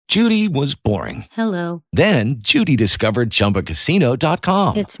Judy was boring. Hello. Then Judy discovered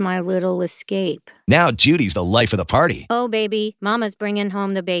ChumbaCasino.com. It's my little escape. Now Judy's the life of the party. Oh, baby, mama's bringing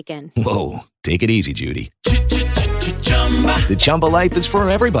home the bacon. Whoa, take it easy, Judy. The Chumba life is for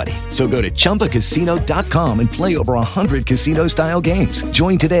everybody. So go to ChumbaCasino.com and play over 100 casino-style games.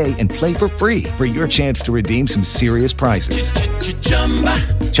 Join today and play for free for your chance to redeem some serious prizes.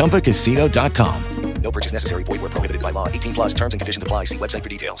 ChumbaCasino.com. No purchase necessary. Void where prohibited by law. 18 plus terms and conditions apply. See website for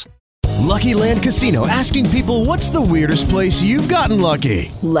details. Lucky Land Casino, asking people, what's the weirdest place you've gotten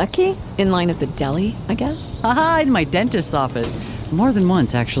lucky? Lucky? In line at the deli, I guess? Aha, in my dentist's office. More than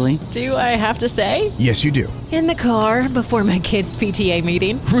once, actually. Do I have to say? Yes, you do. In the car before my kids' PTA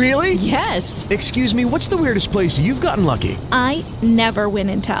meeting. Really? Yes. Excuse me, what's the weirdest place you've gotten lucky? I never win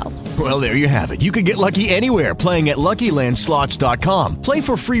and tell. Well, there you have it. You can get lucky anywhere, playing at LuckyLandSlots.com. Play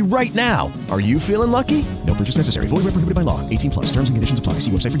for free right now. Are you feeling lucky? No purchase necessary. Void where prohibited by law. 18 plus. Terms and conditions apply.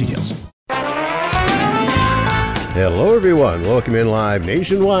 See website for details. Hello, everyone. Welcome in live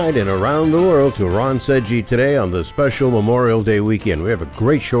nationwide and around the world to Ron Seggi today on the special Memorial Day weekend. We have a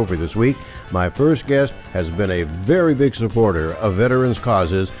great show for this week. My first guest has been a very big supporter of veterans'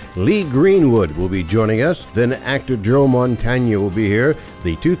 causes. Lee Greenwood will be joining us. Then actor Joe Montagna will be here.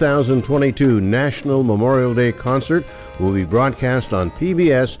 The 2022 National Memorial Day Concert will be broadcast on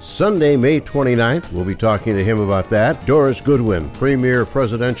PBS Sunday, May 29th. We'll be talking to him about that. Doris Goodwin, premier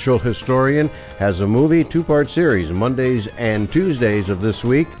presidential historian, has a movie two-part series, Mondays and Tuesdays of this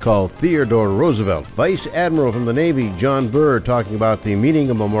week, called Theodore Roosevelt. Vice Admiral from the Navy, John Burr, talking about the meaning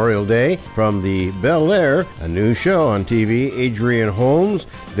of Memorial Day. From the Bel Air, a new show on TV, Adrian Holmes.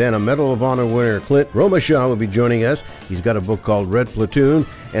 Then a Medal of Honor winner, Clint Romashaw, will be joining us. He's got a book called Red Platoon.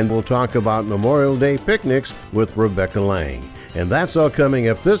 And we'll talk about Memorial Day picnics with Rebecca Lang. And that's all coming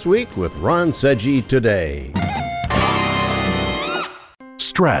up this week with Ron Seggi Today.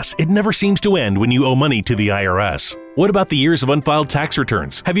 Stress. It never seems to end when you owe money to the IRS. What about the years of unfiled tax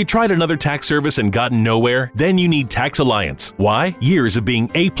returns? Have you tried another tax service and gotten nowhere? Then you need Tax Alliance. Why? Years of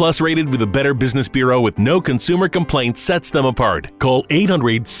being A+ rated with a Better Business Bureau with no consumer complaints sets them apart. Call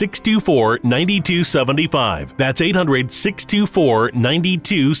 800-624-9275. That's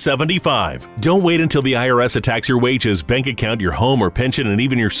 800-624-9275. Don't wait until the IRS attacks your wages, bank account, your home or pension, and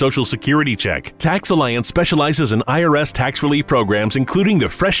even your Social Security check. Tax Alliance specializes in IRS tax relief programs, including the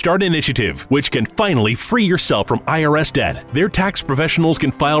Fresh Start Initiative, which can finally free yourself from IRS debt. Their tax professionals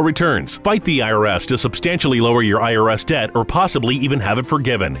can file returns, fight the IRS to substantially lower your IRS debt, or possibly even have it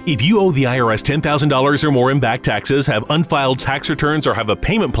forgiven. If you owe the IRS $10,000 or more in back taxes, have unfiled tax returns, or have a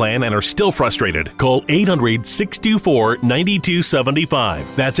payment plan and are still frustrated, call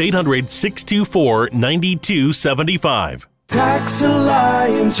 800-624-9275. That's 800-624-9275. Tax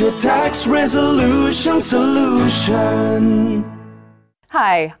Alliance, your tax resolution solution.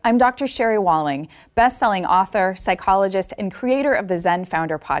 Hi, I'm Dr. Sherry Walling, best-selling author, psychologist, and creator of the Zen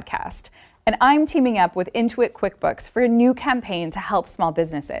Founder podcast. And I'm teaming up with Intuit QuickBooks for a new campaign to help small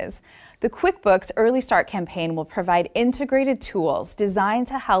businesses. The QuickBooks Early Start campaign will provide integrated tools designed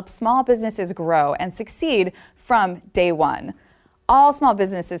to help small businesses grow and succeed from day one. All small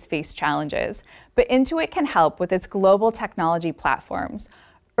businesses face challenges, but Intuit can help with its global technology platforms.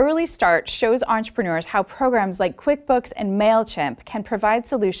 Early Start shows entrepreneurs how programs like QuickBooks and MailChimp can provide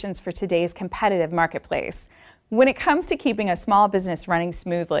solutions for today's competitive marketplace. When it comes to keeping a small business running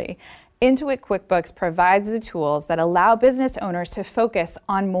smoothly, Intuit QuickBooks provides the tools that allow business owners to focus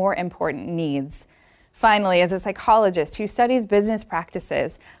on more important needs. Finally, as a psychologist who studies business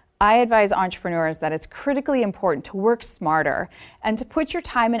practices, I advise entrepreneurs that it's critically important to work smarter and to put your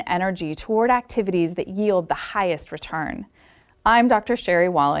time and energy toward activities that yield the highest return. I'm Dr. Sherry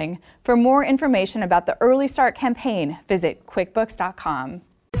Walling. For more information about the Early Start campaign, visit QuickBooks.com.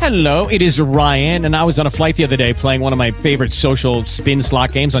 Hello, it is Ryan, and I was on a flight the other day playing one of my favorite social spin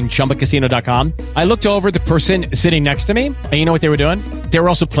slot games on ChumbaCasino.com. I looked over at the person sitting next to me, and you know what they were doing? They were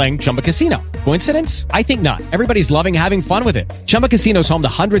also playing Chumba Casino. Coincidence? I think not. Everybody's loving having fun with it. Chumba Casino is home to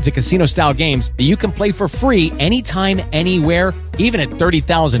hundreds of casino-style games that you can play for free anytime, anywhere, even at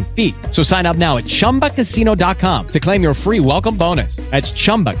 30,000 feet. So sign up now at ChumbaCasino.com to claim your free welcome bonus. That's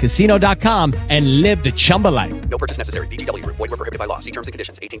ChumbaCasino.com and live the Chumba life. No purchase necessary. VGW. Void where prohibited by law. See terms and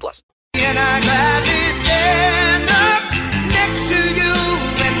conditions. 18 plus. And I gladly stand up next to you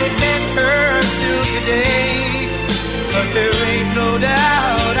and defend her still today. 'Cause there ain't no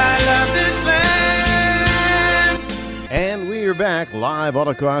doubt I love this land. And we are back live all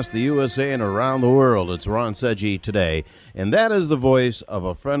across the USA and around the world. It's Ron Seggi Today. And that is the voice of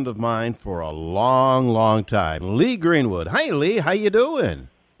a friend of mine for a long, long time, Lee Greenwood. Hi, Lee. How you doing?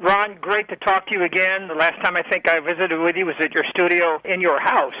 Ron, great to talk to you again. The last time I think I visited with you was at your studio in your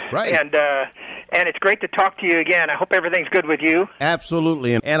house. Right. And it's great to talk to you again. I hope everything's good with you.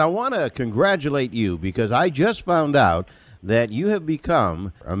 Absolutely. And I want to congratulate you because I just found out that you have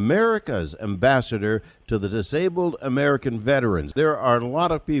become America's ambassador to the Disabled American Veterans. There are a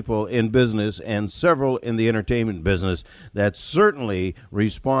lot of people in business and several in the entertainment business that certainly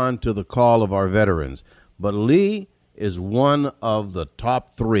respond to the call of our veterans. But Lee is one of the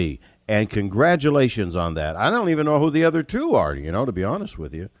top 3. And congratulations on that. I don't even know who the other 2 are, to be honest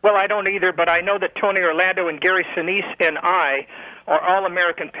with you. Well, I don't either, but I know that Tony Orlando and Gary Sinise and I are all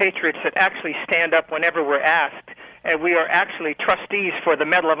American patriots that actually stand up whenever we're asked. And we are actually trustees for the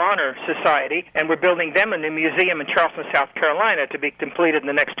Medal of Honor Society, and we're building them a new museum in Charleston, South Carolina, to be completed in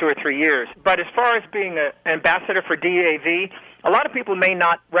the next 2 or 3 years. But as far as being an ambassador for DAV, a lot of people may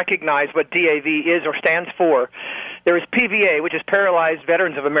not recognize what DAV is or stands for. There is PVA, which is Paralyzed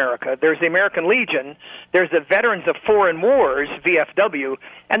Veterans of America. There's the American Legion. There's the Veterans of Foreign Wars, VFW,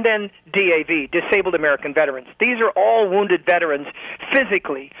 and then DAV, Disabled American Veterans. These are all wounded veterans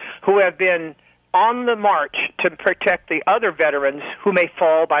physically who have been on the march to protect the other veterans who may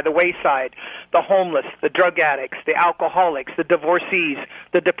fall by the wayside, the homeless, the drug addicts, the alcoholics, the divorcees,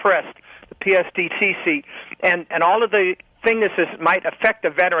 the depressed, the PSDTC, and all of the things that might affect a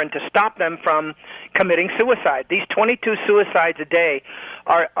veteran to stop them from committing suicide. These 22 suicides a day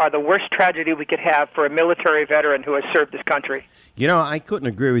are the worst tragedy we could have for a military veteran who has served this country. I couldn't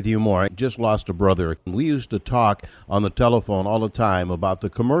agree with you more. I just lost a brother. We used to talk on the telephone all the time about the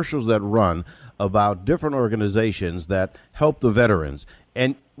commercials that run about different organizations that help the veterans.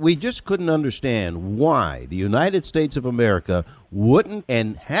 And we just couldn't understand why the United States of America wouldn't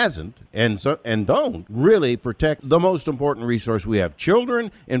and hasn't and don't really protect the most important resource we have,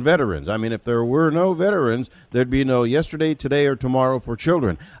 children and veterans. I mean, if there were no veterans, there'd be no yesterday, today, or tomorrow for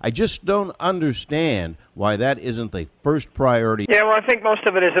children. I just don't understand why that isn't the first priority. Yeah, well, I think most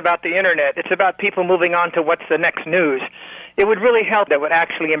of it is about the Internet. It's about people moving on to what's the next news. It would really help that would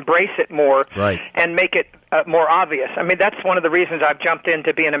actually embrace it more and make it more obvious. I mean, that's one of the reasons I've jumped in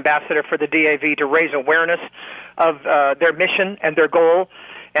to be an ambassador for the DAV, to raise awareness of their mission and their goal.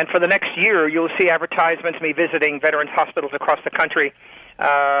 And for the next year, you'll see advertisements, me visiting veterans hospitals across the country.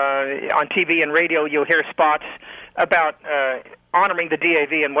 On TV and radio, you'll hear spots about honoring the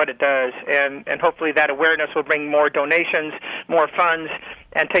DAV and what it does. And hopefully that awareness will bring more donations, more funds,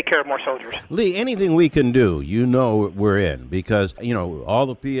 and take care of more soldiers. Lee, anything we can do, we're in, because, all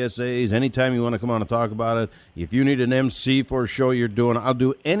the PSAs, anytime you want to come on and talk about it, if you need an MC for a show you're doing, I'll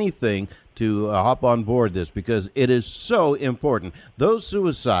do anything to hop on board this, because it is so important. Those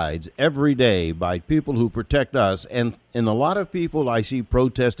suicides every day by people who protect us, and a lot of people I see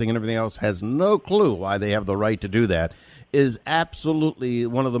protesting and everything else has no clue why they have the right to do that, is absolutely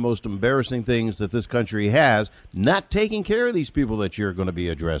one of the most embarrassing things that this country has, not taking care of these people that you're going to be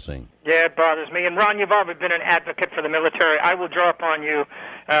addressing. Yeah, it bothers me. And Ron, you've always been an advocate for the military. I will draw upon you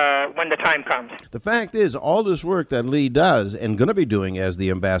when the time comes. The fact is, all this work that Lee does and going to be doing as the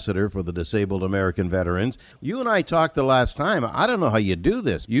ambassador for the Disabled American Veterans, you and I talked the last time. I don't know how you do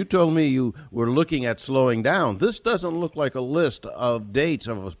this. You told me you were looking at slowing down. This doesn't look like a list of dates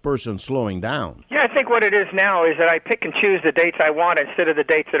of a person slowing down. Yeah, I think what it is now is that I pick and choose the dates I want instead of the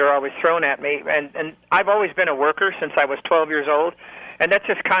dates that are always thrown at me. And I've always been a worker since I was 12 years old. And that's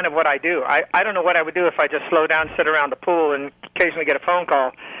just kind of what I do. I don't know what I would do if I just slow down, sit around the pool, and occasionally get a phone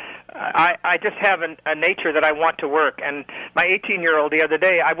call. I just have a nature that I want to work. And my 18-year-old the other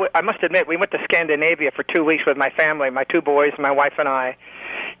day, I must admit, we went to Scandinavia for 2 weeks with my family, my 2 boys, my wife and I.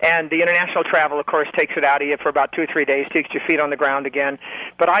 And the international travel, of course, takes it out of you for about 2 or 3 days, takes your feet on the ground again.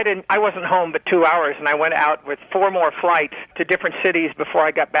 But I wasn't home but 2 hours, and I went out with 4 more flights to different cities before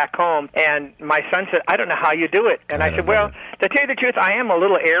I got back home. And my son said, I don't know how you do it. And I said, well, to tell you the truth, I am a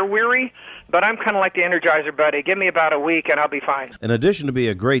little air weary, but I'm kind of like the Energizer Buddy. Give me about a week, and I'll be fine. In addition to being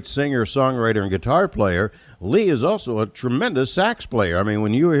a great singer, songwriter, and guitar player, Lee is also a tremendous sax player. I mean,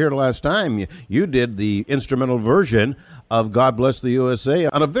 when you were here the last time, you did the instrumental version of God Bless the USA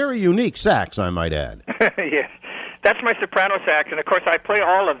on a very unique sax, I might add. Yes. That's my soprano sax, and of course I play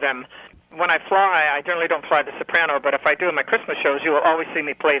all of them. When I fly, I generally don't fly the soprano, but if I do in my Christmas shows, you will always see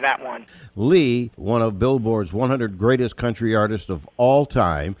me play that one. Lee, one of Billboard's 100 greatest country artists of all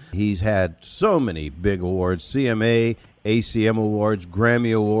time. He's had so many big awards, CMA, ACM Awards,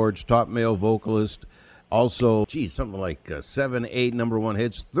 Grammy Awards, Top Male Vocalist, Also, something like 7, 8 number one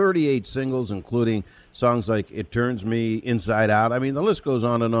hits, 38 singles, including songs like It Turns Me Inside Out. I mean, the list goes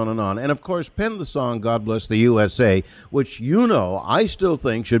on and on and on. And, of course, penned the song God Bless the USA, which, I still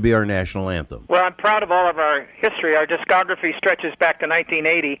think should be our national anthem. Well, I'm proud of all of our history. Our discography stretches back to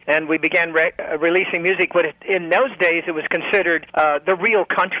 1980, and we began releasing music. But in those days, it was considered the real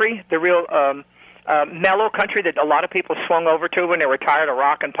country, the real mellow country that a lot of people swung over to when they were tired of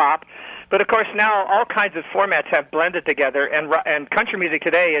rock and pop. But, of course, now all kinds of formats have blended together, and country music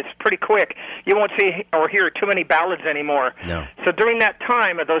today is pretty quick. You won't see or hear too many ballads anymore. No. So during that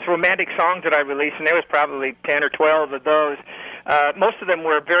time of those romantic songs that I released, and there was probably 10 or 12 of those, most of them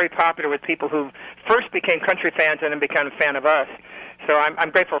were very popular with people who first became country fans and then became a fan of us. So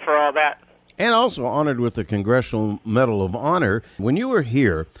I'm grateful for all that. And also honored with the Congressional Medal of Honor. When you were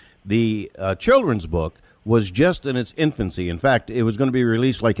here, the children's book was just in its infancy. In fact, it was going to be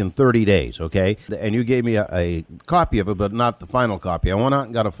released like in 30 days, okay? And you gave me a copy of it, but not the final copy. I went out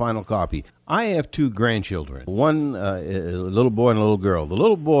and got a final copy. I have 2 grandchildren, one a little boy and a little girl. The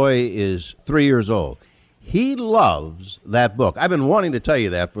little boy is 3 years old. He loves that book. I've been wanting to tell you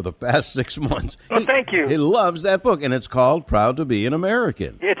that for the past 6 months. Well, thank you. He loves that book, and it's called Proud to Be an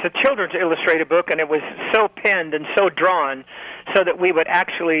American. It's a children's illustrated book, and it was so penned and so drawn so that we would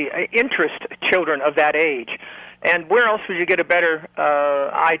actually interest children of that age. And where else would you get a better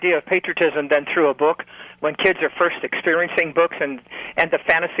idea of patriotism than through a book when kids are first experiencing books and the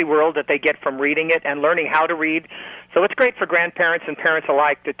fantasy world that they get from reading it and learning how to read? So it's great for grandparents and parents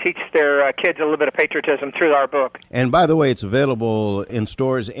alike to teach their kids a little bit of patriotism through our book. And by the way, it's available in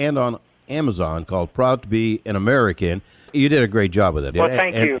stores and on Amazon, called Proud to Be an American. You did a great job with it. Well,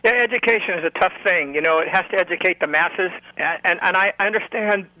 thank you. Yeah, education is a tough thing. It has to educate the masses, and I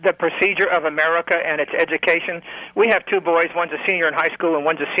understand the procedure of America and its education. We have 2 boys. One's a senior in high school and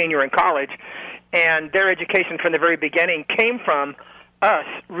one's a senior in college, and their education from the very beginning came from us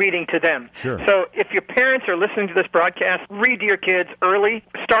reading to them. Sure. So if your parents are listening to this broadcast, read to your kids early.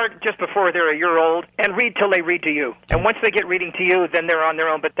 Start just before they're a year old and read till they read to you. And once they get reading to you, then they're on their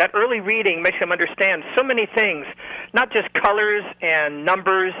own. But that early reading makes them understand so many things, not just colors and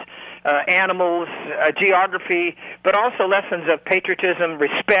numbers, animals, geography, but also lessons of patriotism,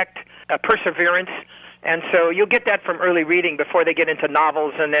 respect, perseverance. And so you'll get that from early reading before they get into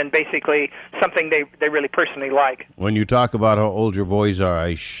novels and then basically something they really personally like. When you talk about how old your boys are,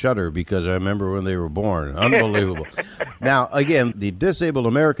 I shudder because I remember when they were born. Unbelievable. Now, again, the Disabled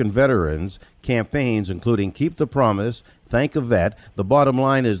American Veterans campaigns, including Keep the Promise, Thank a Vet. The bottom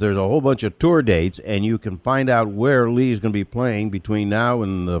line is there's a whole bunch of tour dates, and you can find out where Lee is going to be playing between now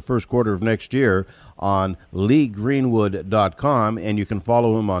and the first quarter of next year on leegreenwood.com, and you can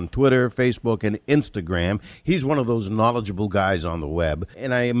follow him on Twitter, Facebook, and Instagram. He's one of those knowledgeable guys on the web.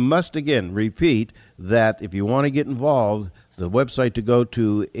 And I must again repeat that if you want to get involved, the website to go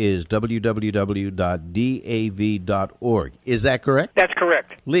to is www.dav.org. Is that correct? That's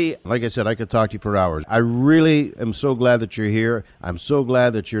correct. Lee, like I said, I could talk to you for hours. I really am so glad that you're here. I'm so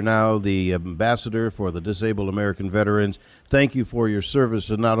glad that you're now the ambassador for the Disabled American Veterans. Thank you for your service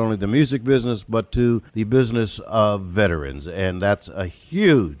to not only the music business, but to the business of veterans. And that's a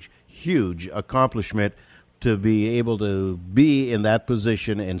huge, huge accomplishment to be able to be in that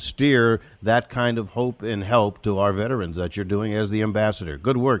position and steer that kind of hope and help to our veterans that you're doing as the ambassador.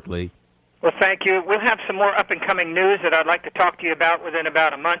 Good work, Lee. Well, thank you. We'll have some more up-and-coming news that I'd like to talk to you about within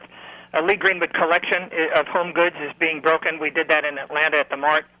about a month. A Lee Greenwood collection of home goods is being broken. We did that in Atlanta at the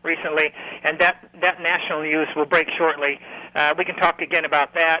Mart recently, and that national news will break shortly. We can talk again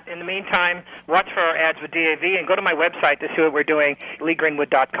about that. In the meantime, watch for our ads with DAV and go to my website to see what we're doing,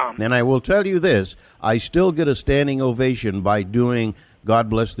 leegreenwood.com. And I will tell you this, I still get a standing ovation by doing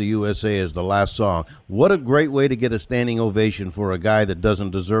God Bless the USA as the last song. What a great way to get a standing ovation for a guy that doesn't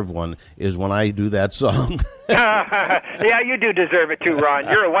deserve one is when I do that song. Yeah, you do deserve it too, Ron.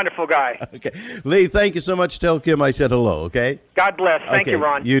 You're a wonderful guy. Okay. Lee, thank you so much. Tell Kim I said hello, okay? God bless. Thank you,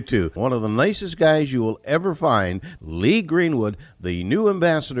 Ron. You too. One of the nicest guys you will ever find, Lee Greenwood, the new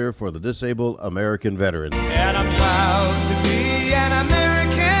ambassador for the Disabled American Veterans. And I'm proud to be an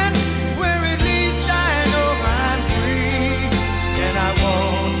American, where at least I know I'm free. And I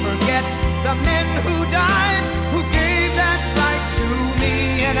won't forget the men who died, who gave that right to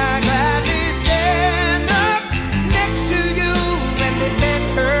me. And I gladly stand up next to you and defend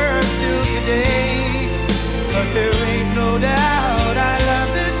her still today. 'Cause there ain't no doubt I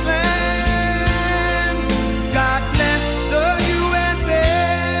love this land. God bless the USA.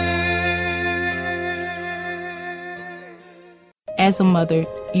 As a mother,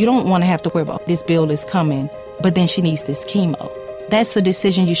 you don't want to have to worry about this bill is coming, but then she needs this chemo. That's a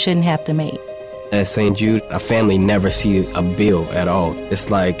decision you shouldn't have to make. At St. Jude, a family never sees a bill at all. It's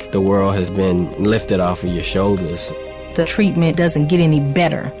like the world has been lifted off of your shoulders. The treatment doesn't get any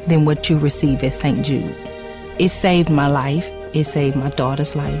better than what you receive at St. Jude. It saved my life. It saved my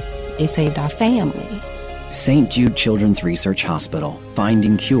daughter's life. It saved our family. St. Jude Children's Research Hospital.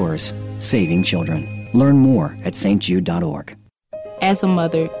 Finding cures. Saving children. Learn more at stjude.org. As a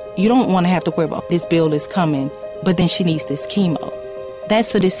mother, you don't want to have to worry about this bill is coming, but then she needs this chemo.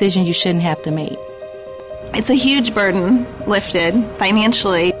 That's a decision you shouldn't have to make. It's a huge burden lifted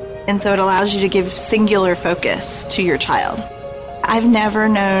financially, and so it allows you to give singular focus to your child. I've never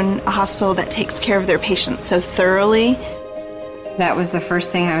known a hospital that takes care of their patients so thoroughly. That was the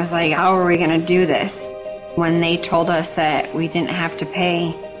first thing I was like, how are we going to do this? When they told us that we didn't have to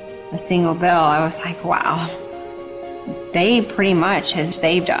pay a single bill, I was like, wow. They pretty much have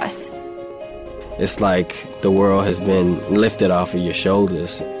saved us. It's like the world has been lifted off of your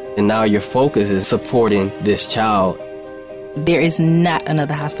shoulders, and now your focus is supporting this child. There is not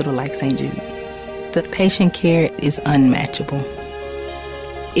another hospital like St. Jude. The patient care is unmatchable.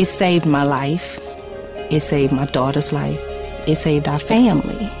 It saved my life. It saved my daughter's life. It saved our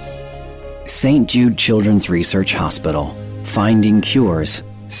family. St. Jude Children's Research Hospital. Finding cures.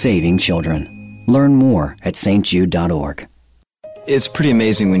 Saving children. Learn more at stjude.org. It's pretty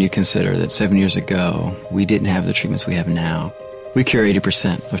amazing when you consider that 7 years ago, we didn't have the treatments we have now. We cure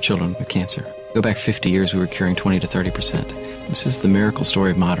 80% of children with cancer. Go back 50 years, we were curing 20 to 30%. This is the miracle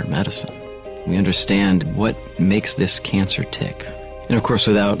story of modern medicine. We understand what makes this cancer tick. And of course,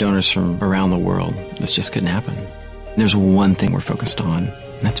 without donors from around the world, this just couldn't happen. There's one thing we're focused on,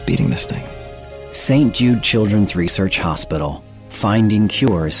 and that's beating this thing. St. Jude Children's Research Hospital. Finding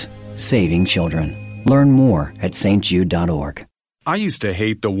cures. Saving children. Learn more at stjude.org. I used to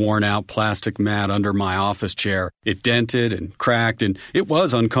hate the worn-out plastic mat under my office chair. It dented and cracked, and it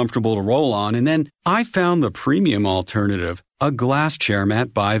was uncomfortable to roll on. And then I found the premium alternative, a glass chair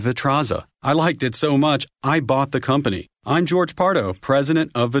mat by Vitraza. I liked it so much, I bought the company. I'm George Pardo,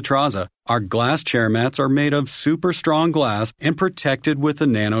 president of Vitraza. Our glass chair mats are made of super strong glass and protected with a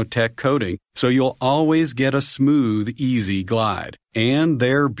nanotech coating, so you'll always get a smooth, easy glide. And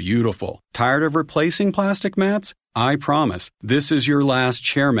they're beautiful. Tired of replacing plastic mats? I promise, this is your last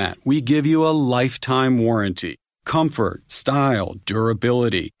chair mat. We give you a lifetime warranty. Comfort, style,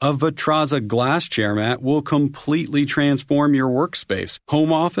 durability. A Vitraza glass chair mat will completely transform your workspace,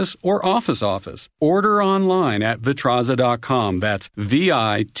 home office, or office. Order online at vitraza.com. That's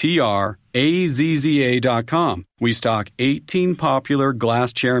VITRAZZA.com. We stock 18 popular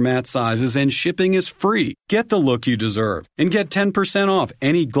glass chair mat sizes and shipping is free. Get the look you deserve and get 10% off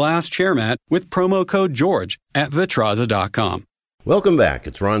any glass chair mat with promo code GEORGE at vitraza.com. Welcome back.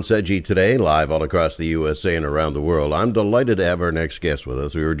 It's Ron Seggi today, live all across the USA and around the world. I'm delighted to have our next guest with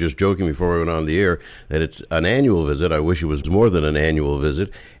us. We were just joking before we went on the air that it's an annual visit. I wish it was more than an annual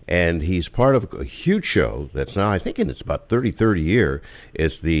visit. And he's part of a huge show that's now, I think, in its about 33rd year.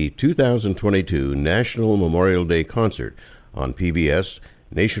 It's the 2022 National Memorial Day Concert on PBS.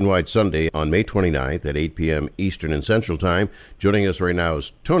 Nationwide Sunday on May 29th at 8 p.m. Eastern and Central Time. Joining us right now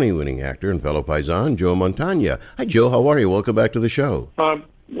is Tony-winning actor and fellow Paisan, Joe Montagna. Hi, Joe. How are you? Welcome back to the show.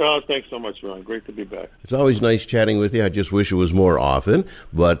 Thanks so much, Ron. Great to be back. It's always nice chatting with you. I just wish it was more often,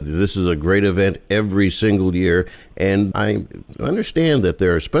 but this is a great event every single year, and I understand that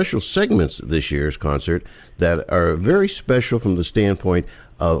there are special segments this year's concert that are very special from the standpoint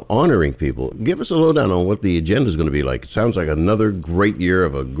of honoring people. Give us a lowdown on what the agenda is going to be like. It sounds like another great year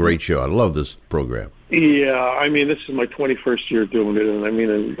of a great show. I love this program. Yeah, I mean, this is my 21st year doing it, and I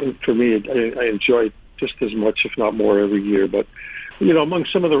mean, for me, I enjoy it just as much, if not more, every year. But, you know, among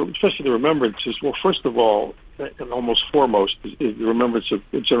some of the, especially the remembrances, well, first of all, and almost foremost, is the remembrance of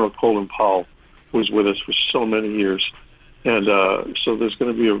General Colin Powell, who was with us for so many years. And so there's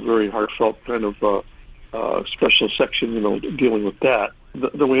going to be a very heartfelt kind of special section, you know, dealing with that.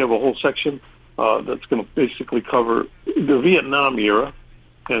 Then we have a whole section that's going to basically cover the Vietnam era,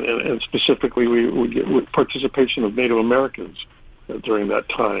 and specifically we get with participation of Native Americans during that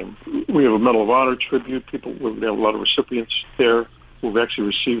time. We have a Medal of Honor tribute. We have a lot of recipients there who've actually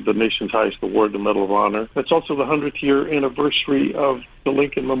received the nation's highest award, the Medal of Honor. It's also the 100th year anniversary of the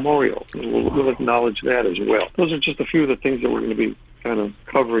Lincoln Memorial. We'll acknowledge that as well. Those are just a few of the things that we're going to be kind of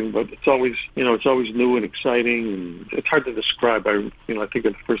covering, but it's always new and exciting, and it's hard to describe. I think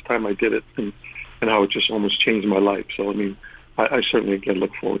of the first time I did it and how it just almost changed my life. So, I mean, I certainly, again,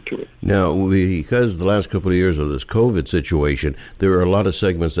 look forward to it. Now, because the last couple of years of this COVID situation, there were a lot of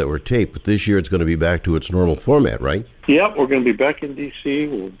segments that were taped, but this year it's going to be back to its normal format, right? Yeah, we're going to be back in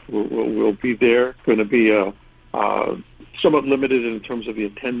D.C. We'll be there. Going to be somewhat limited in terms of the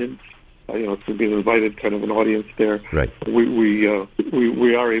attendance to be an invited kind of an audience there. Right. We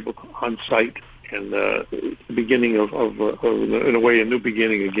are able to on site. And the beginning of in a way, a new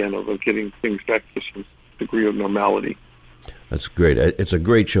beginning again of getting things back to some degree of normality. That's great. It's a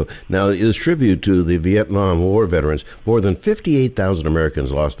great show. Now, this tribute to the Vietnam War veterans, more than 58,000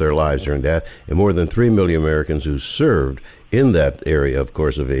 Americans lost their lives during that, and more than 3 million Americans who served in that area, of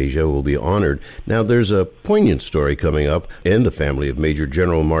course, of Asia will be honored. Now, there's a poignant story coming up in the family of Major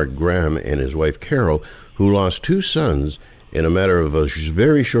General Mark Graham and his wife Carol, who lost 2 sons in a matter of a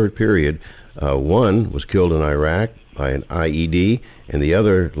very short period. One was killed in Iraq by an IED, and the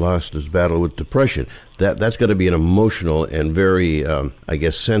other lost his battle with depression. That's got to be an emotional and very,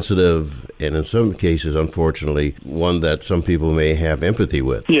 sensitive, and in some cases, unfortunately, one that some people may have empathy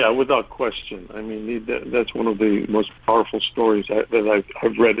with. Yeah, without question. I mean, that's one of the most powerful stories that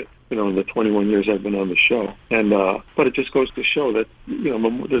I've read, in the 21 years I've been on the show. And but it just goes to show that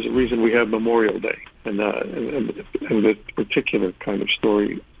there's a reason we have Memorial Day, and this particular kind of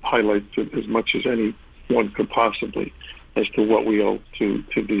story highlights it as much as anyone could possibly as to what we owe to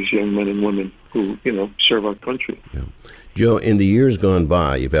these young men and women who serve our country. Yeah. Joe, in the years gone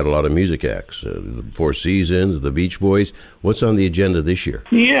by, you've had a lot of music acts, the Four Seasons, the Beach Boys. What's on the agenda this year?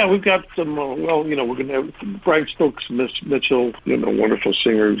 Yeah, we've got some, we're going to have Brian Stokes, Miss Mitchell, wonderful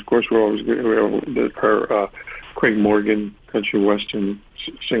singers. Of course, we're always going to have Craig Morgan, country western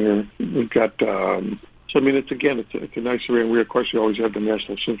singer. We've got, it's a nice array. And we, of course, always have the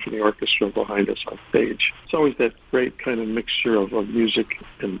National Symphony Orchestra behind us on stage. It's always that great kind of mixture of music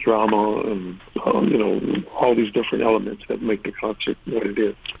and drama and, all these different elements that make the concert what it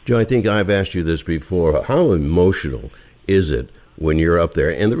is. Joe, I think I've asked you this before. How emotional is it when you're up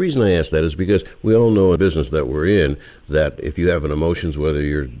there? And the reason I ask that is because we all know in business that we're in that if you have an emotions, whether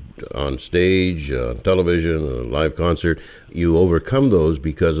you're on stage, on television, a live concert, you overcome those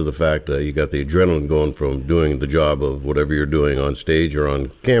because of the fact that you got the adrenaline going from doing the job of whatever you're doing on stage or on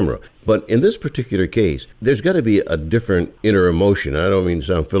camera. But in this particular case, there's got to be a different inner emotion. I don't mean to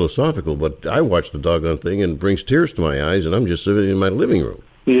sound philosophical, but I watch the doggone thing and it brings tears to my eyes, and I'm just sitting in my living room.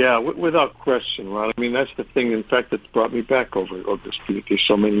 Yeah, without question, Ron. I mean, that's the thing, in fact, that's brought me back over this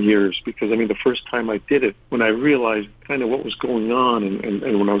so many years. Because, the first time I did it, when I realized kind of what was going on, and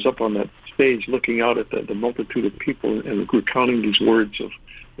when I was up on that stage looking out at the multitude of people and recounting these words of,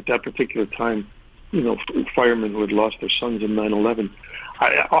 at that particular time, firemen who had lost their sons in 9/11,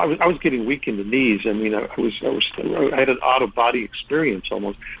 I was getting weak in the knees. I mean, I had an out-of-body experience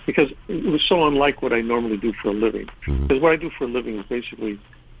almost, because it was so unlike what I normally do for a living. Because what I do for a living is basically,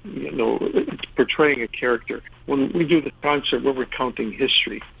 it's portraying a character. When we do the concert, we're recounting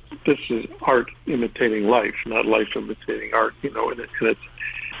history. This is art imitating life, not life imitating art.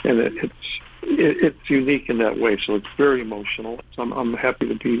 It's unique in that way. So it's very emotional. So I'm happy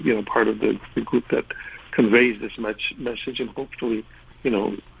to be part of the group that conveys this message, and hopefully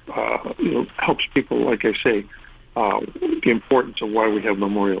helps people, like I say, the importance of why we have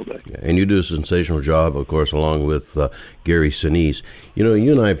Memorial Day. And you do a sensational job, of course, along with Gary Sinise. You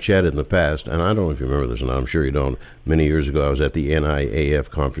and I have chatted in the past, and I don't know if you remember this, and I'm sure you don't. Many years ago, I was at the NIAF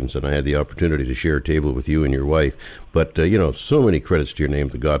conference, and I had the opportunity to share a table with you and your wife. But, so many credits to your name,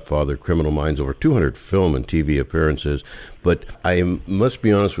 The Godfather, Criminal Minds, over 200 film and TV appearances. But I must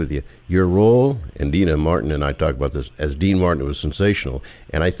be honest with you, your role, and Dina Martin and I talked about this, as Dean Martin, it was sensational.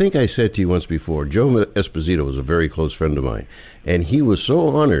 And I think I said to you once before, Joe Esposito was a very close friend of mine. And he was so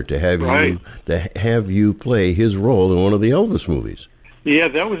honored to have you play his role in one of the Elvis movies. Yeah,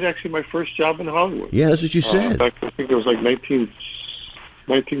 that was actually my first job in Hollywood. Yeah, that's what you said. I think it was like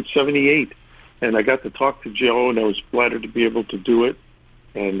 1978. And I got to talk to Joe, and I was flattered to be able to do it.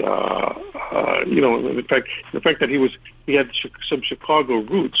 And the fact that he had some Chicago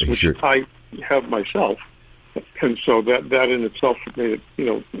roots, which I have myself, and so that in itself made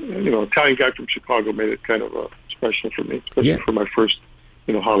it, Italian guy from Chicago made it kind of special for me, especially for my first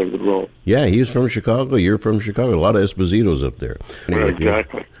Hollywood role. Yeah, he was from Chicago. You're from Chicago. A lot of Espositos up there. Right,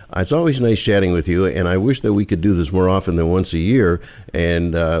 exactly. It's always nice chatting with you, and I wish that we could do this more often than once a year,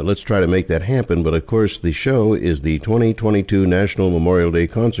 and let's try to make that happen. But, of course, the show is the 2022 National Memorial Day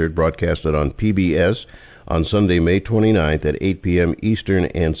Concert, broadcasted on PBS on Sunday, May 29th at 8 p.m. Eastern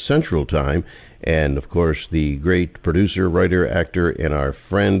and Central Time. And, of course, the great producer, writer, actor, and our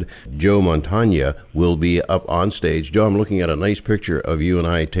friend Joe Montagna will be up on stage. Joe, I'm looking at a nice picture of you and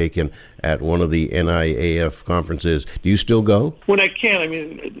I taken at one of the NIAF conferences. Do you still go? When I can. I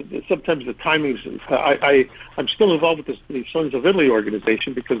mean, sometimes the timings. I'm still involved with the Sons of Italy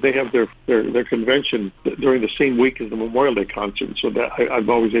organization because they have their convention during the same week as the Memorial Day concert. So that I'm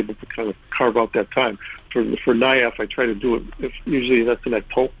always able to kind of carve out that time. For NIAF, I try to do it. Usually that's in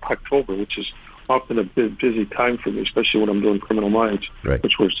October, which is often a busy time for me, especially when I'm doing Criminal Minds, right,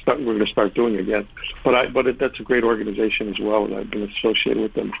 which we're going to start doing again. But that's a great organization as well, and I've been associated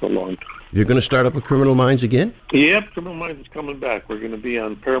with them for a long time. You're going to start up with Criminal Minds again? Yep, Criminal Minds is coming back. We're going to be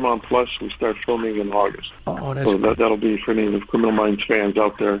on Paramount Plus. We start filming in August. Oh, that's so that'll be for any of the Criminal Minds fans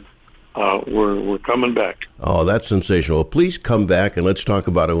out there. We're coming back. Oh, that's sensational. Well, please come back and let's talk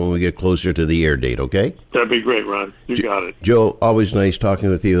about it when we get closer to the air date, okay? That'd be great, Ron. You got it. Joe, always nice talking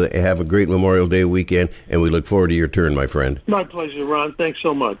with you. Have a great Memorial Day weekend, and we look forward to your turn, my friend. My pleasure, Ron. Thanks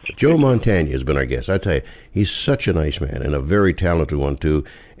so much. Joe Montagna has been our guest. I tell you, he's such a nice man and a very talented one, too.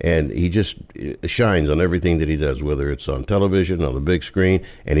 And he just shines on everything that he does, whether it's on television, on the big screen,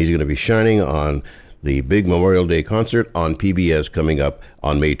 and he's going to be shining on the big Memorial Day concert on PBS coming up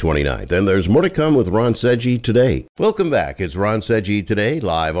on May 29th. And there's more to come with Ron Seggi today. Welcome back. It's Ron Seggi today,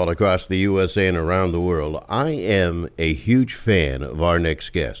 live all across the USA and around the world. I am a huge fan of our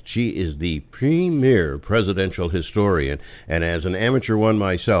next guest. She is the premier presidential historian, and as an amateur one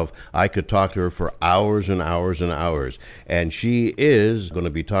myself, I could talk to her for hours and hours and hours. And she is going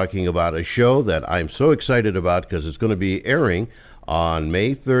to be talking about a show that I'm so excited about because it's going to be airing on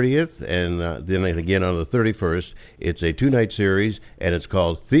May 30th and then again on the 31st. It's a 2-night series, and it's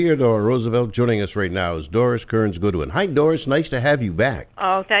called Theodore Roosevelt. Joining us right now is Doris Kearns Goodwin. Hi, Doris. Nice to have you back.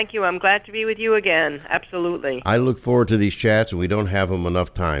 Oh, thank you. I'm glad to be with you again. Absolutely. I look forward to these chats, and we don't have them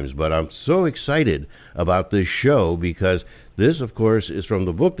enough times, but I'm so excited about this show because this, of course, is from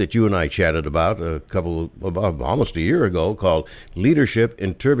the book that you and I chatted about almost a year ago called Leadership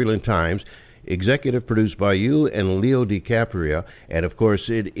in Turbulent Times. Executive produced by you and Leo DiCaprio, and of course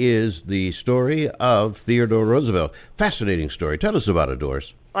it is the story of Theodore Roosevelt. Fascinating story. Tell us about it,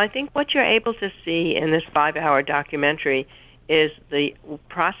 Doris. Well, I think what you're able to see in this 5-hour documentary is the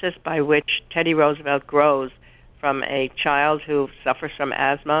process by which Teddy Roosevelt grows from a child who suffers from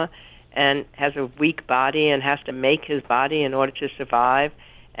asthma and has a weak body and has to make his body in order to survive,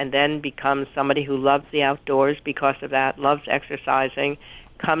 and then becomes somebody who loves the outdoors because of that, loves exercising,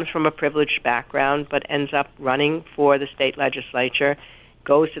 comes from a privileged background, but ends up running for the state legislature,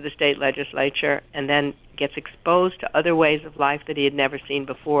 goes to the state legislature, and then gets exposed to other ways of life that he had never seen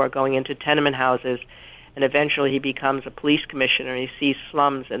before, going into tenement houses, and eventually he becomes a police commissioner, and he sees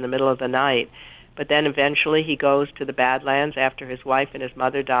slums in the middle of the night. But then eventually he goes to the Badlands after his wife and his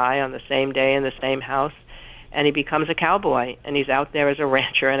mother die on the same day in the same house, and he becomes a cowboy, and he's out there as a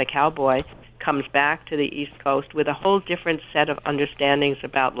rancher and a cowboy, comes back to the East Coast with a whole different set of understandings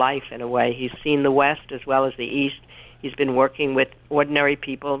about life in a way. He's seen the West as well as the East. He's been working with ordinary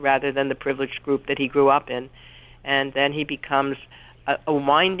people rather than the privileged group that he grew up in. And then he becomes a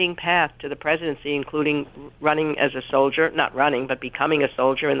winding path to the presidency, including running as a soldier, not running, but becoming a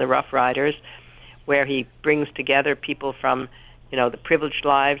soldier in the Rough Riders, where he brings together people from the privileged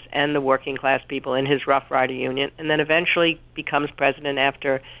lives and the working class people in his Rough Rider Union, and then eventually becomes president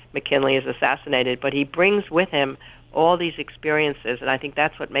after McKinley is assassinated. But he brings with him all these experiences, and I think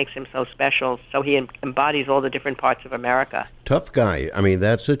that's what makes him so special. So he embodies all the different parts of America. Tough guy. I mean,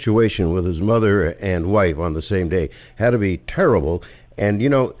 that situation with his mother and wife on the same day had to be terrible. And,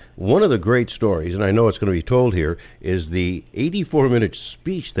 one of the great stories, and I know it's going to be told here, is the 84-minute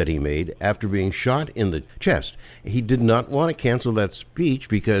speech that he made after being shot in the chest. He did not want to cancel that speech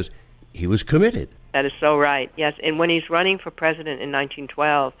because he was committed. That is so right, yes. And when he's running for president in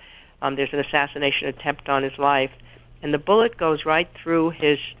 1912, there's an assassination attempt on his life, and the bullet goes right through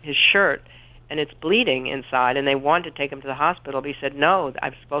his shirt, and it's bleeding inside, and they wanted to take him to the hospital, but he said, no,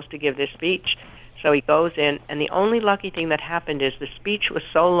 I'm supposed to give this speech. So he goes in, and the only lucky thing that happened is the speech was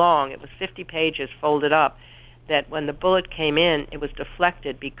so long, it was 50 pages folded up, that when the bullet came in, it was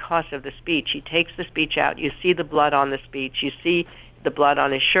deflected because of the speech. He takes the speech out. You see the blood on the speech. You see the blood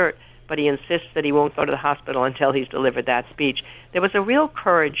on his shirt, but he insists that he won't go to the hospital until he's delivered that speech. There was a real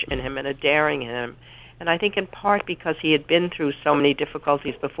courage in him and a daring in him, and I think in part because he had been through so many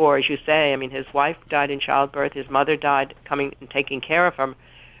difficulties before. As you say, I mean, his wife died in childbirth. His mother died coming and taking care of him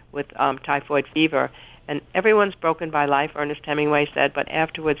with typhoid fever, and everyone's broken by life, Ernest Hemingway said, but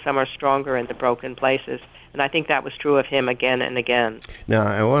afterwards some are stronger in the broken places. And I think that was true of him again and again. Now,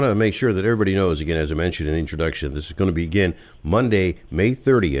 I want to make sure that everybody knows, again, as I mentioned in the introduction, this is going to begin Monday, May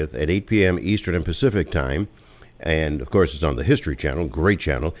 30th at 8 p.m. Eastern and Pacific time. And, of course, it's on the History Channel, great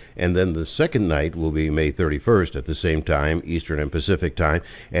channel. And then the second night will be May 31st at the same time, Eastern and Pacific time.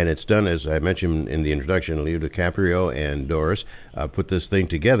 And it's done, as I mentioned in the introduction, Leo DiCaprio and Doris put this thing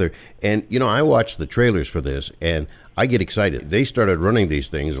together. And, you know, I watched the trailers for this, and I get excited. They started running these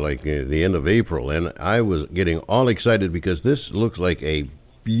things like the end of April, and I was getting all excited because this looks like a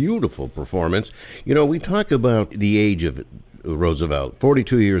beautiful performance. You know, we talk about the age of Roosevelt,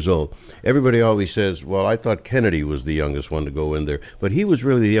 42 years old. Everybody always says, well, I thought Kennedy was the youngest one to go in there, but he was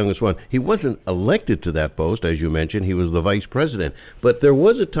really the youngest one. He wasn't elected to that post, as you mentioned. He was the vice president. But there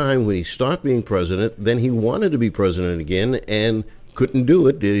was a time when he stopped being president, then he wanted to be president again and couldn't do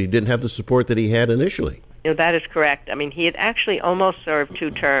it. He didn't have the support that he had initially. You know, that is correct. I mean, he had actually almost served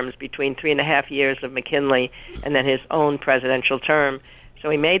 2 terms between 3.5 years of McKinley and then his own presidential term. So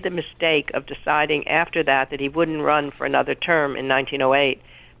he made the mistake of deciding after that he wouldn't run for another term in 1908.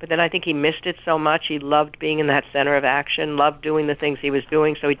 But then I think he missed it so much. He loved being in that center of action, loved doing the things he was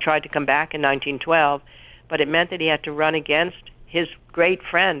doing, so he tried to come back in 1912. But it meant that he had to run against his great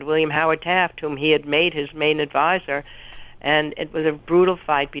friend, William Howard Taft, whom he had made his main advisor. And it was a brutal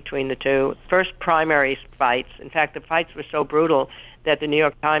fight between the two. First primary fights. In fact, the fights were so brutal that the New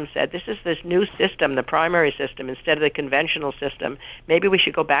York Times said, this is this new system, the primary system, instead of the conventional system. Maybe we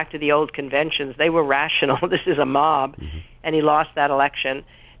should go back to the old conventions. They were rational. This is a mob. Mm-hmm. And he lost that election.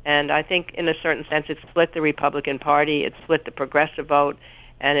 And I think in a certain sense it split the Republican Party. It split the progressive vote.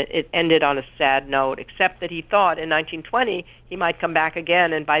 And it ended on a sad note, except that he thought in 1920 he might come back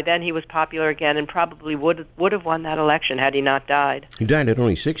again, and by then he was popular again and probably would have won that election had he not died. He died at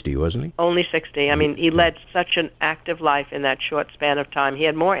only 60, wasn't he? Only 60. I mean, he led such an active life in that short span of time. He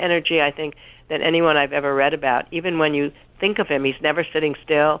had more energy, I think, than anyone I've ever read about. Even when you think of him, he's never sitting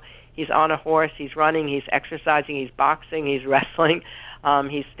still. He's on a horse, he's running, he's exercising, he's boxing, he's wrestling.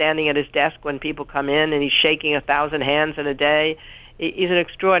 He's standing at his desk when people come in, and he's shaking 1,000 hands in a day. He's an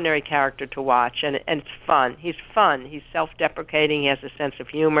extraordinary character to watch, and it's fun. He's fun. He's self-deprecating. He has a sense of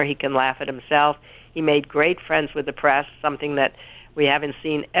humor. He can laugh at himself. He made great friends with the press, something that we haven't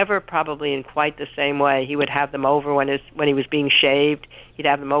seen ever probably in quite the same way. He would have them over when he was being shaved. He'd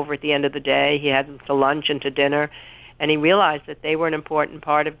have them over at the end of the day. He had them to lunch and to dinner. And he realized that they were an important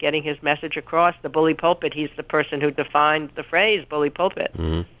part of getting his message across. The bully pulpit, he's the person who defined the phrase bully pulpit.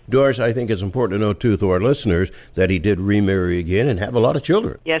 Mm-hmm. Doris, I think it's important to know, too, to our listeners, that he did remarry again and have a lot of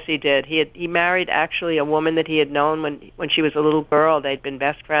children. Yes, he did. He married, actually, a woman that he had known when she was a little girl. They'd been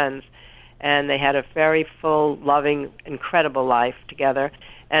best friends, and they had a very full, loving, incredible life together.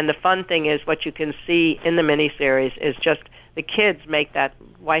 And the fun thing is what you can see in the miniseries is just the kids make that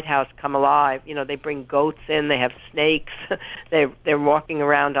White House come alive. You know, they bring goats in, they have snakes, they're walking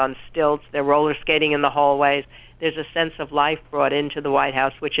around on stilts, they're roller skating in the hallways. There's a sense of life brought into the White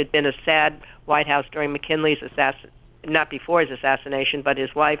House, which had been a sad White House during McKinley's not before his assassination, but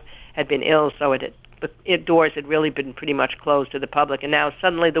his wife had been ill, so the doors had really been pretty much closed to the public. And now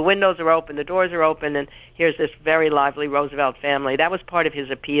suddenly the windows are open, the doors are open, and here's this very lively Roosevelt family. That was part of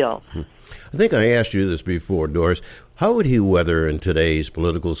his appeal. I think I asked you this before, Doris. How would he weather in today's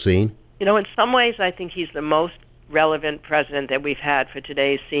political scene? You know, in some ways I think he's the most relevant president that we've had for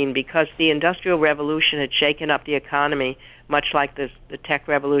today's scene, because the Industrial Revolution had shaken up the economy, much like the tech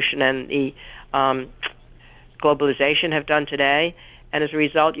revolution and the globalization have done today. And as a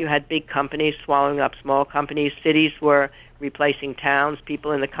result, you had big companies swallowing up small companies. Cities were replacing towns.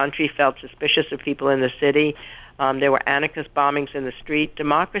 People in the country felt suspicious of people in the city. There were anarchist bombings in the street.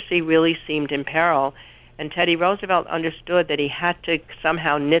 Democracy really seemed in peril. And Teddy Roosevelt understood that he had to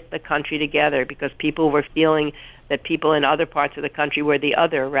somehow knit the country together, because people were feeling that people in other parts of the country were the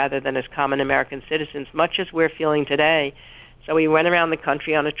other rather than as common American citizens, much as we're feeling today. So he went around the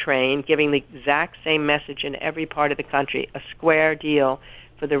country on a train, giving the exact same message in every part of the country, a square deal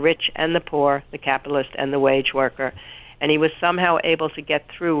for the rich and the poor, the capitalist and the wage worker. And he was somehow able to get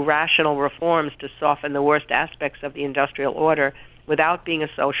through rational reforms to soften the worst aspects of the industrial order without being a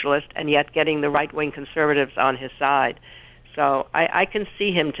socialist and yet getting the right-wing conservatives on his side. So I can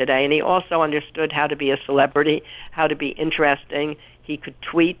see him today, and he also understood how to be a celebrity, how to be interesting. He could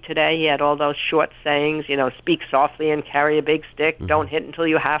tweet today. He had all those short sayings, you know, speak softly and carry a big stick, don't hit until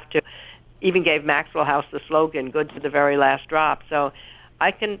you have to. Even gave Maxwell House the slogan, good to the very last drop. So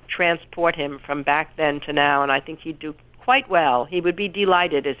I can transport him from back then to now, and I think he'd do quite well. He would be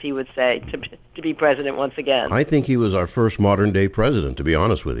delighted, as he would say, to be president once again. I think he was our first modern-day president, to be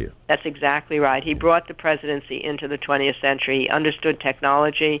honest with you. That's exactly right. He brought the presidency into the 20th century. He understood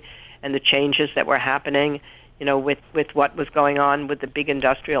technology, and the changes that were happening, with what was going on with the big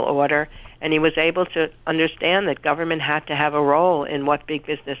industrial order. And he was able to understand that government had to have a role in what big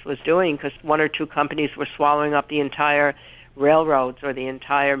business was doing, because one or two companies were swallowing up the entire railroads or the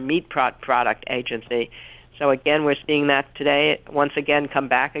entire meat product agency. So again, we're seeing that today, once again, come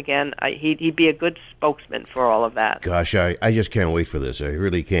back again. He'd be a good spokesman for all of that. Gosh, I just can't wait for this. I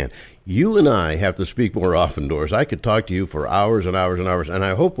really can. You and I have to speak more often, Doris. I could talk to you for hours and hours and hours, and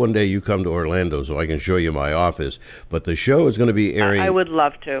I hope one day you come to Orlando so I can show you my office. But the show is going to be airing... I would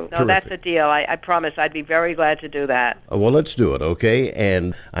love to. No, Terrific. That's a deal. I promise. I'd be very glad to do that. Well, let's do it, okay?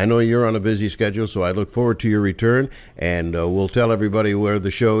 And I know you're on a busy schedule, so I look forward to your return, and we'll tell everybody where the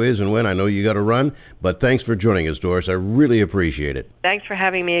show is and when. I know you got to run, but thanks for joining us, Doris. I really appreciate it. Thanks for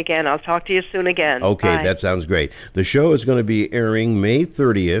having me again. I'll talk to you soon again. Okay, Bye. that sounds great. The show is going to be airing May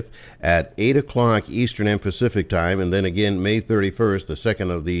 30th at 8 o'clock Eastern and Pacific time, and then again May 31st, the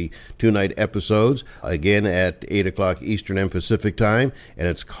second of the two-night episodes, again at 8 o'clock Eastern and Pacific time, and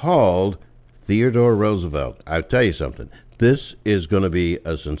it's called Theodore Roosevelt. I'll tell you something. This is going to be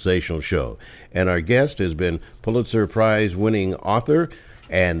a sensational show, and our guest has been Pulitzer Prize-winning author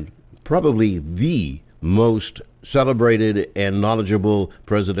and probably the most celebrated and knowledgeable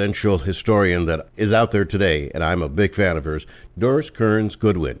presidential historian that is out there today, and I'm a big fan of hers, Doris Kearns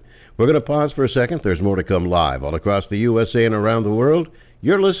Goodwin. We're going to pause for a second. There's more to come live all across the USA and around the world.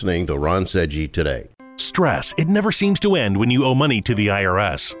 You're listening to Ron Seggi Today. Stress. It never seems to end when you owe money to the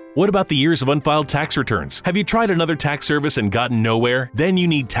IRS. What about the years of unfiled tax returns? Have you tried another tax service and gotten nowhere? Then you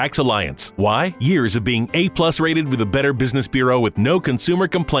need Tax Alliance. Why? Years of being A+ rated with a Better Business Bureau with no consumer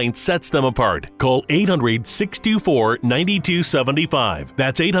complaints sets them apart. Call 800-624-9275.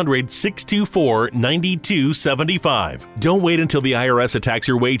 That's 800-624-9275. Don't wait until the IRS attacks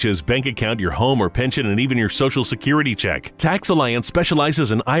your wages, bank account, your home or pension, and even your Social Security check. Tax Alliance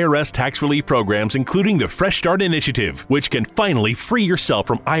specializes in IRS tax relief programs, including the Fresh Start Initiative, which can finally free yourself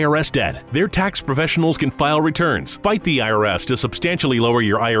from IRS debt. Their tax professionals can file returns, fight the IRS to substantially lower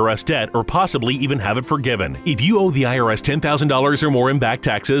your IRS debt, or possibly even have it forgiven. If you owe the IRS $10,000 or more in back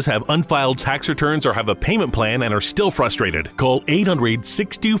taxes, have unfiled tax returns, or have a payment plan and are still frustrated, call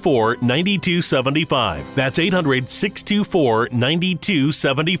 800-624-9275. That's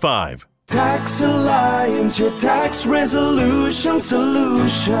 800-624-9275. Tax Alliance, your tax resolution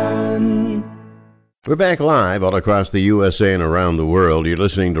solution. We're back live all across the USA and around the world. You're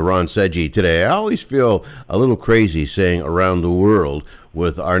listening to Ron Seggi Today. I always feel a little crazy saying around the world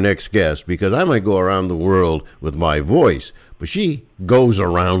with our next guest, because I might go around the world with my voice, but she goes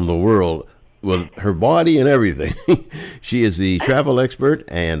around the world with her body and everything. She is the travel expert,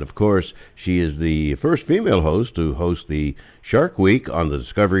 and of course, she is the first female host to host the Shark Week on the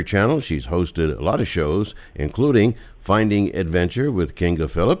Discovery Channel. She's hosted a lot of shows, including Finding Adventure with Kinga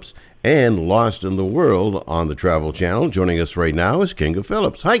Phillips and Lost in the World on the Travel Channel. Joining us right now is Kinga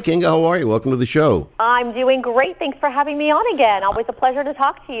Phillips. Hi, Kinga. How are you? Welcome to the show. I'm doing great. Thanks for having me on again. Always a pleasure to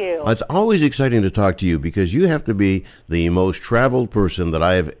talk to you. It's always exciting to talk to you because you have to be the most traveled person that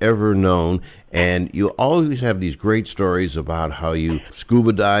I have ever known, and you always have these great stories about how you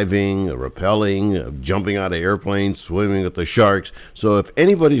scuba diving, rappelling, jumping out of airplanes, swimming with the sharks. So if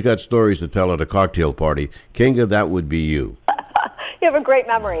anybody's got stories to tell at a cocktail party, Kinga, that would be you. You have a great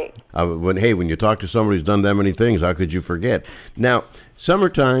memory. When you talk to somebody who's done that many things, how could you forget? Now,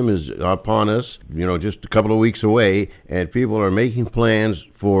 summertime is upon us, just a couple of weeks away, and people are making plans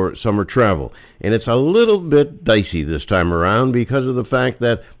for summer travel. And it's a little bit dicey this time around because of the fact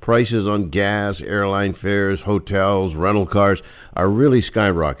that prices on gas, airline fares, hotels, rental cars are really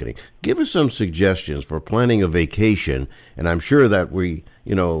skyrocketing. Give us some suggestions for planning a vacation, and I'm sure that we,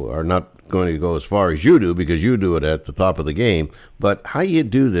 are not going to go as far as you do because you do it at the top of the game, but how you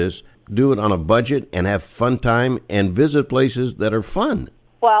do this, do it on a budget and have fun time and visit places that are fun.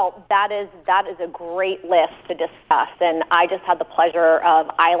 Well, that is a great list to discuss, and I just had the pleasure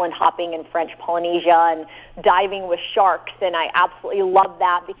of island hopping in French Polynesia and diving with sharks, and I absolutely love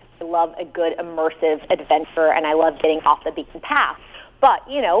that because I love a good immersive adventure, and I love getting off the beaten path. But,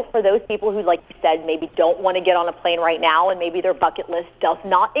 for those people who, like you said, maybe don't want to get on a plane right now and maybe their bucket list does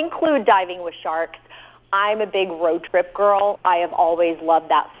not include diving with sharks, I'm a big road trip girl. I have always loved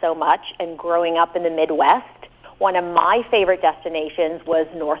that so much. And growing up in the Midwest, one of my favorite destinations was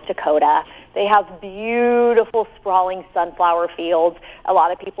North Dakota. They have beautiful, sprawling sunflower fields. A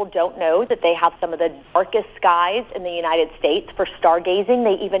lot of people don't know that they have some of the darkest skies in the United States for stargazing.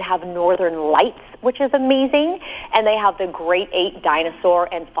 They even have northern lights, which is amazing. And they have the Great 8 dinosaur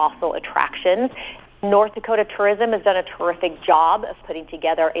and fossil attractions. North Dakota Tourism has done a terrific job of putting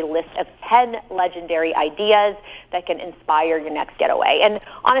together a list of 10 legendary ideas that can inspire your next getaway. And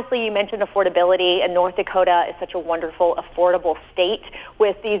honestly, you mentioned affordability, and North Dakota is such a wonderful, affordable state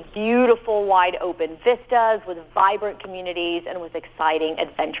with these beautiful, wide open vistas, with vibrant communities, and with exciting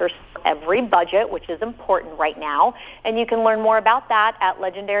adventures for every budget, which is important right now. And you can learn more about that at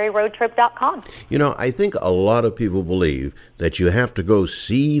legendaryroadtrip.com. You know, I think a lot of people believe that you have to go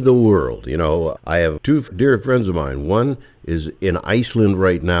see the world. You know, I have two dear friends of mine. One is in Iceland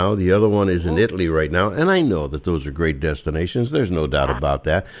right now. The other one is in Italy right now. And I know that those are great destinations. There's no doubt about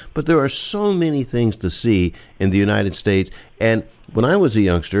that. But there are so many things to see in the United States. And when I was a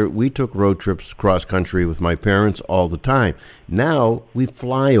youngster, we took road trips cross country with my parents all the time. Now we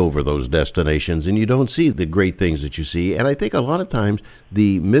fly over those destinations and you don't see the great things that you see. And I think a lot of times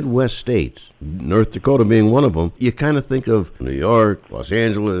the Midwest states, North Dakota being one of them, you kind of think of New York, Los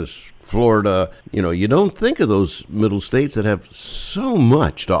Angeles, Florida. You know, you don't think of those middle states that have so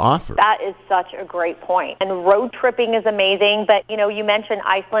much to offer. That is such a great point. And road tripping is amazing. But, you know, you mentioned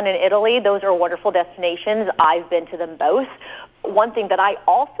Iceland and Italy. Those are wonderful destinations. I've been to them both. One thing that I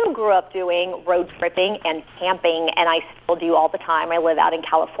also grew up doing, road tripping and camping, and I still do all the time. I live out in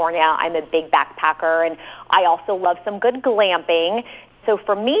California. I'm a big backpacker, and I also love some good glamping. So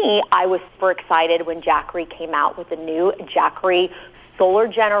for me, I was super excited when Jackery came out with the new Jackery Solar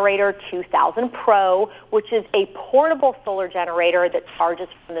Generator 2000 Pro, which is a portable solar generator that charges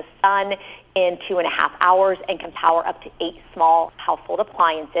from the sun in 2.5 hours and can power up to 8 small household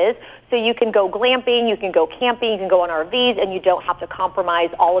appliances. So you can go glamping, you can go camping, you can go on RVs, and you don't have to compromise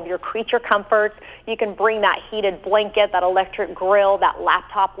all of your creature comforts. You can bring that heated blanket, that electric grill, that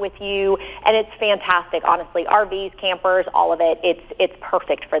laptop with you, and it's fantastic. Honestly, RVs, campers, all of it, it's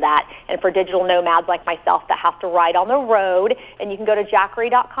perfect for that. And for digital nomads like myself that have to ride on the road, and you can go to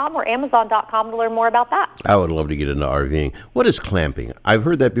jackery.com or amazon.com to learn more about that. I would love to get into RVing. What is clamping? I've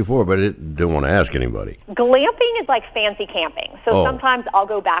heard that before, but I didn't want to ask anybody. Glamping is like fancy camping. So sometimes I'll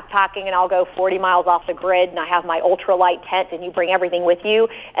go backpacking and I'll go 40 miles off the grid and I have my ultralight tent and you bring everything with you.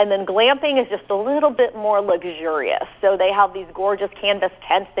 And then glamping is just a little bit more luxurious. So they have these gorgeous canvas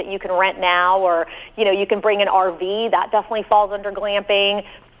tents that you can rent now, or, you know, you can bring an RV. That definitely falls under glamping.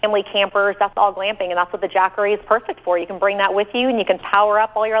 Family campers, that's all glamping, and that's what the Jackery is perfect for. You can bring that with you, and you can power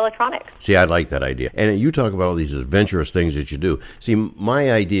up all your electronics. See, I like that idea. And you talk about all these adventurous things that you do. See,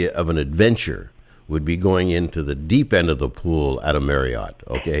 my idea of an adventure would be going into the deep end of the pool at a Marriott,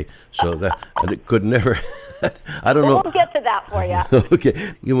 okay? So that it could never... I don't know. We'll get to that for you.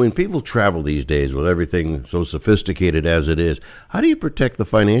 Okay. You know, when people travel these days with everything so sophisticated as it is, how do you protect the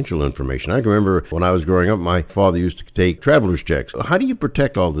financial information? I can remember when I was growing up, my father used to take traveler's checks. How do you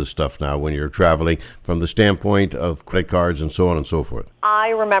protect all this stuff now when you're traveling from the standpoint of credit cards and so on and so forth? I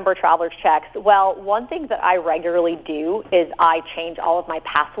remember traveler's checks. Well, one thing that I regularly do is I change all of my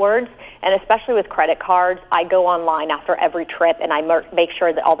passwords, and especially with credit cards, I go online after every trip and I make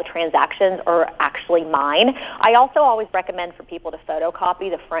sure that all the transactions are actually mine. I also always recommend for people to photocopy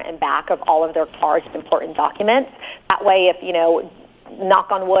the front and back of all of their cards and important documents. That way, if, you know,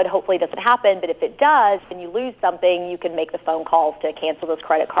 knock on wood, hopefully it doesn't happen, but if it does and you lose something, you can make the phone calls to cancel those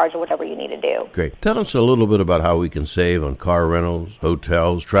credit cards or whatever you need to do. Great. Tell us a little bit about how we can save on car rentals,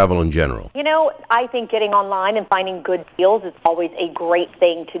 hotels, travel in general. You know, I think getting online and finding good deals is always a great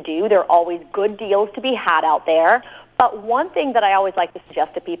thing to do. There are always good deals to be had out there. But one thing that I always like to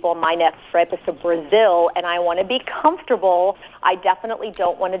suggest to people, my next trip is to Brazil, and I want to be comfortable. I definitely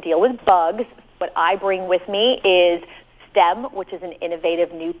don't want to deal with bugs. What I bring with me is STEM, which is an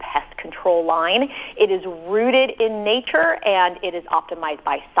innovative new pest control line. It is rooted in nature and it is optimized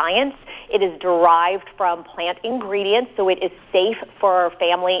by science. It is derived from plant ingredients, so it is safe for our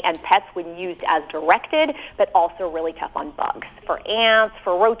family and pets when used as directed, but also really tough on bugs. For ants,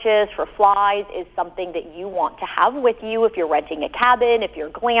 for roaches, for flies is something that you want to have with you if you're renting a cabin, if you're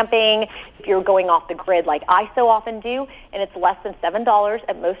glamping, if you're going off the grid like I so often do, and it's less than $7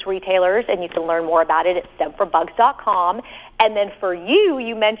 at most retailers, and you can learn more about it at stemforbugs.com. And then for you,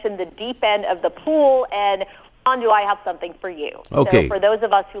 you mentioned the deep end of the pool, and do I have something for you? Okay. So for those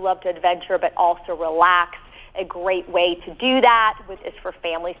of us who love to adventure but also relax, a great way to do that is for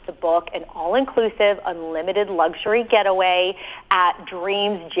families to book an all-inclusive, unlimited luxury getaway at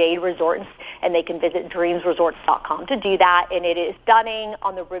Dreams Jade Resort, and they can visit dreamsresorts.com to do that. And it is stunning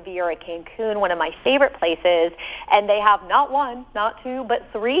on the Riviera Cancun, one of my favorite places. And they have not one, not two, but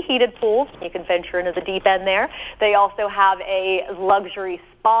 3 heated pools. You can venture into the deep end there. They also have a luxury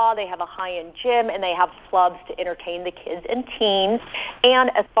spa, they have a high-end gym, and they have clubs to entertain the kids and teens. And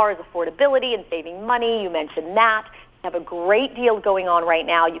as far as affordability and saving money, you mentioned that. have a great deal going on right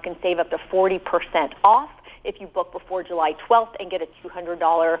now. You can save up to 40% off if you book before July 12th and get a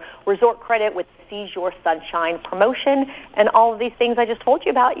 $200 resort credit with Seize Your Sunshine promotion. And all of these things I just told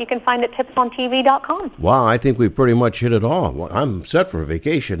you about, you can find at tipsontv.com. Wow, I think we pretty much hit it all. Well, I'm set for a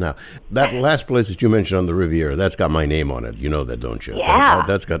vacation now. That last place that you mentioned on the Riviera, that's got my name on it. You know that, don't you? Yeah.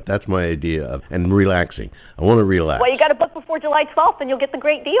 That's my idea of, and relaxing. I want to relax. Well, you got to book before July 12th and you'll get the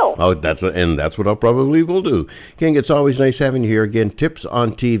great deal. Oh, that's what I probably will do. King, it's always nice having you here again.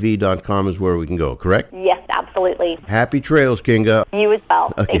 Tipsontv.com is where we can go, correct? Yes, absolutely. Happy trails, Kinga. You as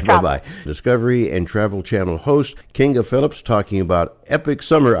well. Okay, bye-bye. Discovery and Travel Channel host Kinga Phillips talking about epic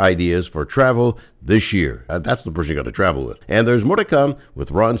summer ideas for travel this year. That's the person you got to travel with. And there's more to come with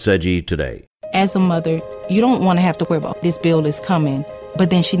Ron Seggi today. As a mother, you don't want to have to worry about this bill is coming,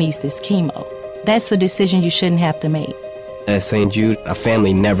 but then she needs this chemo. That's a decision you shouldn't have to make. At St. Jude, a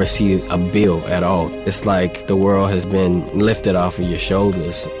family never sees a bill at all. It's like the world has been lifted off of your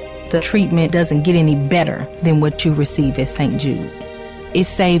shoulders. The treatment doesn't get any better than what you receive at St. Jude. It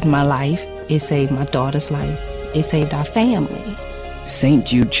saved my life. It saved my daughter's life. It saved our family. St.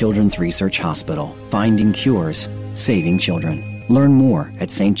 Jude Children's Research Hospital. Finding cures. Saving children. Learn more at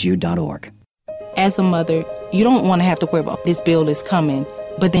stjude.org. As a mother, you don't want to have to worry about this bill is coming,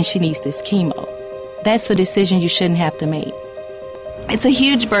 but then she needs this chemo. That's a decision you shouldn't have to make. It's a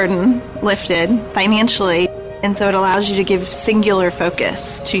huge burden lifted financially, and so it allows you to give singular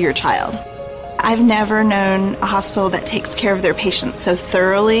focus to your child. I've never known a hospital that takes care of their patients so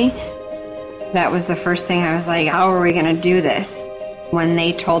thoroughly. That was the first thing I was like, how are we going to do this? When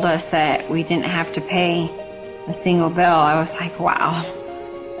they told us that we didn't have to pay a single bill, I was like, wow.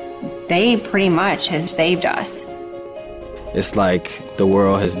 They pretty much have saved us. It's like the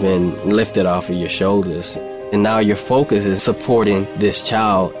world has been lifted off of your shoulders, and now your focus is supporting this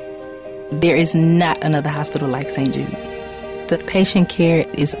child. There is not another hospital like St. Jude. The patient care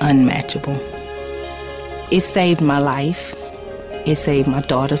is unmatchable. It saved my life. It saved my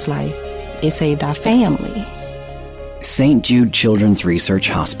daughter's life. It saved our family. St. Jude Children's Research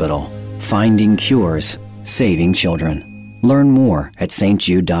Hospital. Finding cures. Saving children. Learn more at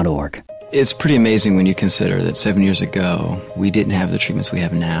stjude.org. It's pretty amazing when you consider that 7 years ago, we didn't have the treatments we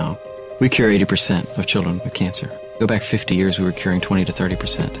have now. We cure 80% of children with cancer. Go back 50 years, we were curing 20 to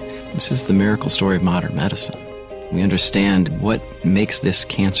 30%. This is the miracle story of modern medicine. We understand what makes this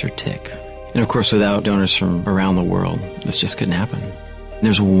cancer tick. And of course, without donors from around the world, this just couldn't happen.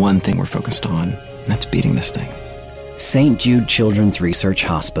 There's one thing we're focused on, and that's beating this thing. St. Jude Children's Research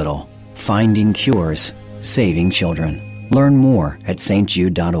Hospital. Finding cures. Saving children. Learn more at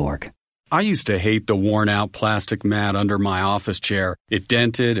stjude.org. I used to hate the worn-out plastic mat under my office chair. It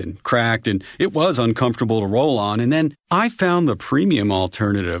dented and cracked, and it was uncomfortable to roll on. And then I found the premium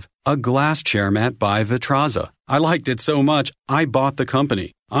alternative, a glass chair mat by Vitraza. I liked it so much, I bought the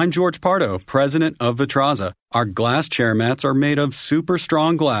company. I'm George Pardo, president of Vitraza. Our glass chair mats are made of super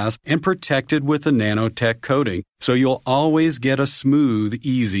strong glass and protected with a nanotech coating, so you'll always get a smooth,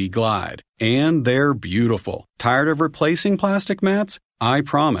 easy glide. And they're beautiful. Tired of replacing plastic mats? I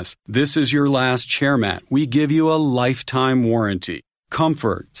promise, this is your last chair mat. We give you a lifetime warranty.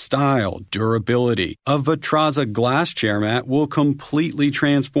 Comfort, style, durability. A Vitraza glass chair mat will completely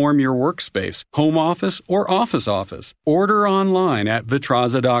transform your workspace, home office, or office. Order online at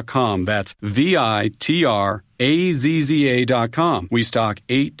Vitraza.com. That's VITRAZZA.com. We stock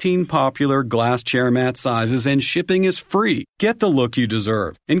 18 popular glass chair mat sizes and shipping is free. Get the look you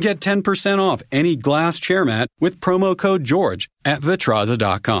deserve and get 10% off any glass chair mat with promo code GEORGE at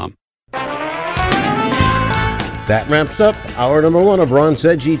Vitraza.com. That wraps up hour number one of Ron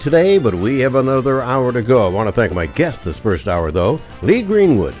Seggi today, but we have another hour to go. I want to thank my guest this first hour, though, Lee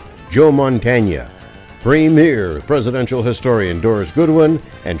Greenwood, Joe Montagna, Premier Presidential Historian Doris Goodwin,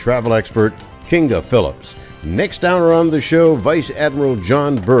 and travel expert Kinga Phillips. Next hour on the show, Vice Admiral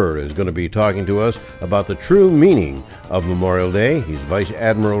John Byrd is going to be talking to us about the true meaning of Memorial Day. He's Vice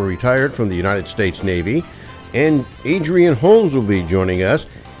Admiral retired from the United States Navy. And Adrian Holmes will be joining us.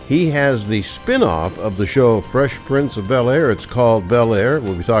 He has the spin-off of the show Fresh Prince of Bel-Air. It's called Bel-Air.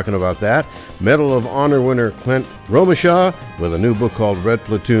 We'll be talking about that. Medal of Honor winner Clint Romishaw with a new book called Red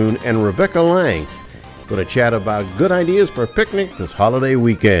Platoon. And Rebecca Lang going to chat about good ideas for a picnic this holiday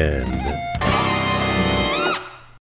weekend.